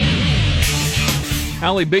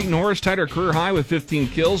Allie Baton-Horst tied her career high with 15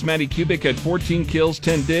 kills. Maddie Kubik had 14 kills,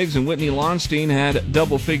 10 digs, and Whitney Lonstein had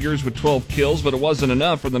double figures with 12 kills, but it wasn't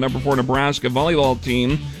enough for the number 4 Nebraska volleyball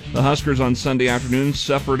team. The Huskers on Sunday afternoon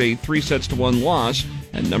suffered a 3-1 loss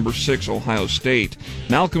at number 6 Ohio State.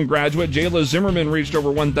 Malcolm graduate Jayla Zimmerman reached over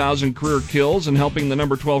 1,000 career kills and helping the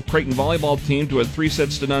number 12 Creighton volleyball team to a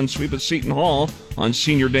 3-0 sweep at Seton Hall on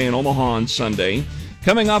Senior Day in Omaha on Sunday.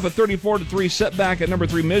 Coming off a 34-3 setback at number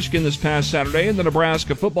 3 Michigan this past Saturday, the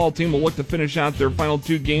Nebraska football team will look to finish out their final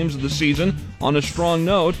 2 games of the season on a strong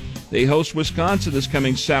note. They host Wisconsin this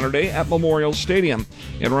coming Saturday at Memorial Stadium.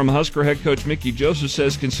 Interim Husker head coach Mickey Joseph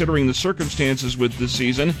says considering the circumstances with this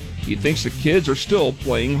season, he thinks the kids are still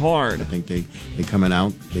playing hard. I think they're coming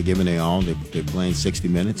out, they're giving it all, they're playing 60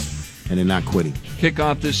 minutes, and they're not quitting.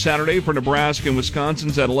 Kickoff this Saturday for Nebraska and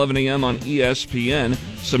Wisconsin's at 11 a.m. on ESPN.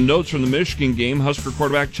 Some notes from the Michigan game. Husker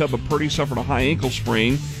quarterback Chubba Purdy suffered a high ankle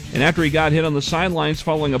sprain, and after he got hit on the sidelines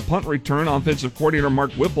following a punt return, offensive coordinator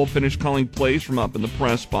Mark Whipple finished calling plays from up in the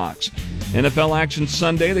press box. NFL action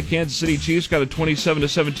Sunday. The Kansas City Chiefs got a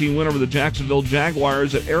 27-17 win over the Jacksonville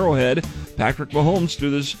Jaguars at Arrowhead. Patrick Mahomes threw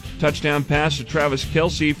this touchdown pass to Travis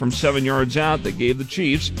Kelce from 7 yards out that gave the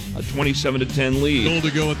Chiefs a 27-10 lead. Goal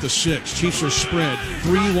to go at the 6. Chiefs are spread.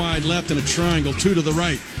 3 wide left in a triangle, 2 to the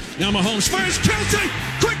right. Now Mahomes fires Kelce.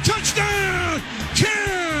 Quick touchdown!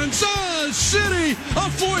 Kansas City! A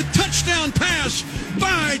 4th touchdown pass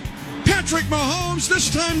by Patrick Mahomes,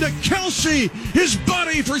 this time to Kelce, his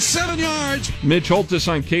buddy, for 7 yards. Mitch Holtis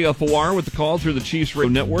on KFOR with the call through the Chiefs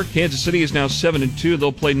Radio Network. Kansas City is now 7-2.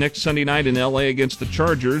 They'll play next Sunday night in L.A. against the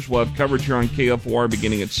Chargers. We'll have coverage here on KFOR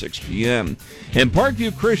beginning at 6 p.m. And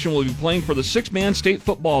Parkview Christian will be playing for the 6-man state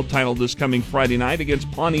football title this coming Friday night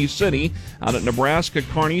against Pawnee City out at Nebraska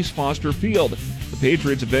Kearney's Foster Field. The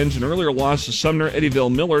Patriots avenged an earlier loss to Sumner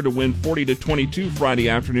Eddyville Miller to win 40-22 Friday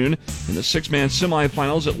afternoon in the 6-man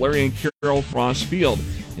semifinals at Larry and Carroll Frost Field.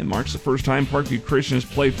 It marks the first time Parkview Christian has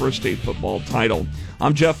played for a state football title.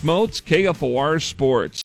 I'm Jeff Moats, KFOR Sports.